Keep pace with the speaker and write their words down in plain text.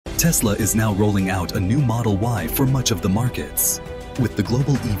Tesla is now rolling out a new Model Y for much of the markets. With the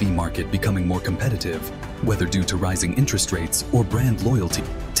global EV market becoming more competitive, whether due to rising interest rates or brand loyalty,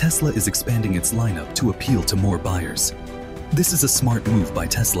 Tesla is expanding its lineup to appeal to more buyers. This is a smart move by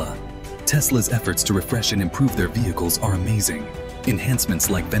Tesla. Tesla's efforts to refresh and improve their vehicles are amazing.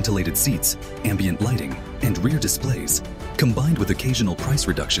 Enhancements like ventilated seats, ambient lighting, and rear displays, combined with occasional price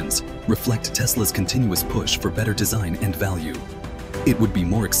reductions, reflect Tesla's continuous push for better design and value. It would be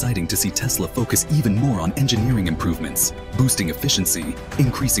more exciting to see Tesla focus even more on engineering improvements, boosting efficiency,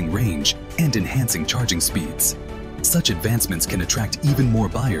 increasing range, and enhancing charging speeds. Such advancements can attract even more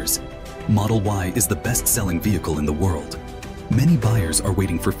buyers. Model Y is the best-selling vehicle in the world. Many buyers are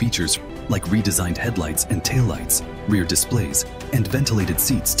waiting for features like redesigned headlights and taillights, rear displays, and ventilated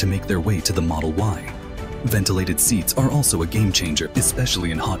seats to make their way to the Model Y. Ventilated seats are also a game-changer,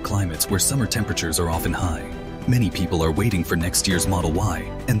 especially in hot climates where summer temperatures are often high. Many people are waiting for next year's Model Y,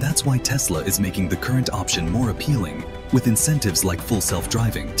 and that's why Tesla is making the current option more appealing. With incentives like full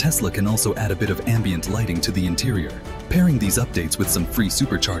self-driving, Tesla can also add a bit of ambient lighting to the interior. Pairing these updates with some free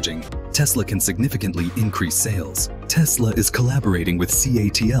supercharging, Tesla can significantly increase sales. Tesla is collaborating with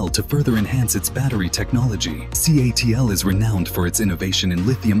CATL to further enhance its battery technology. CATL is renowned for its innovation in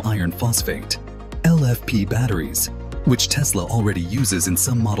lithium iron phosphate, LFP batteries, which Tesla already uses in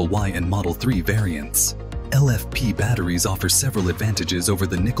some Model Y and Model 3 variants. LFP batteries offer several advantages over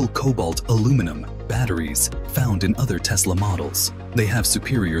the nickel cobalt aluminum batteries found in other Tesla models. They have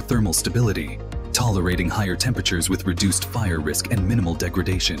superior thermal stability, tolerating higher temperatures with reduced fire risk and minimal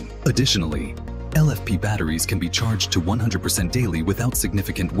degradation. Additionally, LFP batteries can be charged to 100% daily without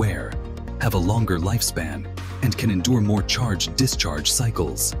significant wear, have a longer lifespan, and can endure more charge-discharge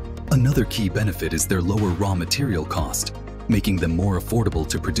cycles. Another key benefit is their lower raw material cost, making them more affordable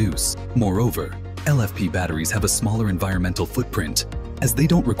to produce. Moreover, LFP batteries have a smaller environmental footprint, as they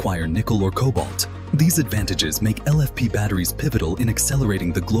don't require nickel or cobalt. These advantages make LFP batteries pivotal in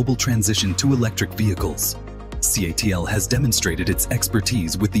accelerating the global transition to electric vehicles. CATL has demonstrated its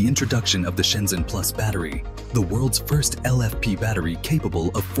expertise with the introduction of the Shenzhen Plus battery, the world's first LFP battery capable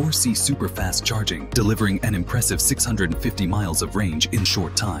of 4C super-fast charging, delivering an impressive 650 miles of range in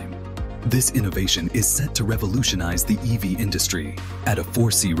short time. This innovation is set to revolutionize the EV industry. At a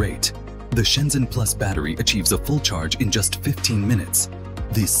 4C rate, the Shenzhen Plus battery achieves a full charge in just 15 minutes.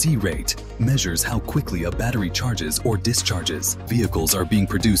 The C rate measures how quickly a battery charges or discharges. Vehicles are being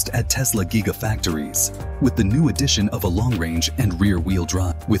produced at Tesla Giga factories. With the new addition of a long-range and rear-wheel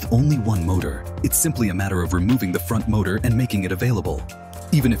drive with only one motor, it's simply a matter of removing the front motor and making it available.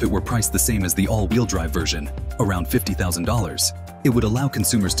 Even if it were priced the same as the all-wheel drive version, around $50,000, it would allow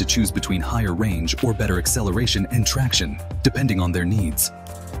consumers to choose between higher range or better acceleration and traction, depending on their needs.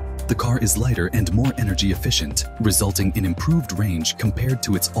 The car is lighter and more energy efficient, resulting in improved range compared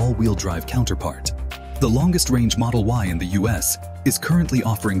to its all-wheel drive counterpart. The longest range Model Y in the US is currently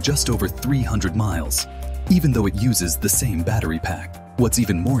offering just over 300 miles, even though it uses the same battery pack. What's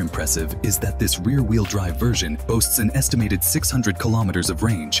even more impressive is that this rear-wheel drive version boasts an estimated 600 kilometers of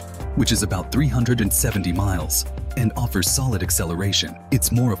range, which is about 370 miles, and offers solid acceleration.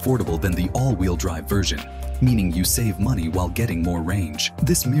 It's more affordable than the all-wheel drive version, meaning you save money while getting more range.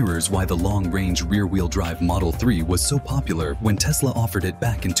 This mirrors why the long-range rear-wheel drive Model 3 was so popular when Tesla offered it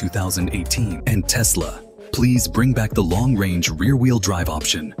back in 2018. And Tesla, please bring back the long-range rear-wheel drive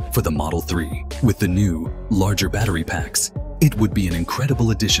option for the Model 3. With the new, larger battery packs, it would be an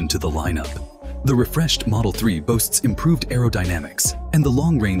incredible addition to the lineup. The refreshed Model 3 boasts improved aerodynamics, and the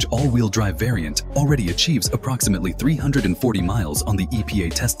long-range all-wheel drive variant already achieves approximately 340 miles on the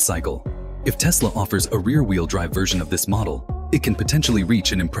EPA test cycle. If Tesla offers a rear-wheel drive version of this model, it can potentially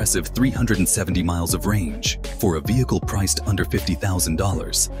reach an impressive 370 miles of range. For a vehicle priced under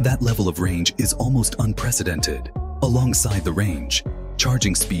 $50,000, that level of range is almost unprecedented. Alongside the range,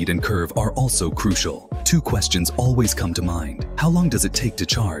 charging speed and curve are also crucial. Two questions always come to mind. How long does it take to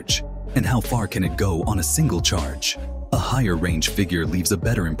charge? And how far can it go on a single charge? A higher range figure leaves a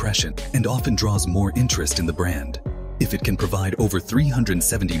better impression and often draws more interest in the brand. If it can provide over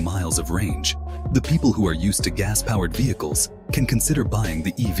 370 miles of range, the people who are used to gas-powered vehicles can consider buying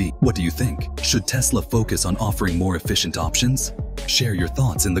the EV. What do you think? Should Tesla focus on offering more efficient options? Share your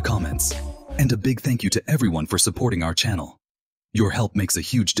thoughts in the comments. And a big thank you to everyone for supporting our channel. Your help makes a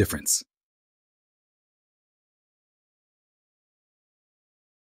huge difference.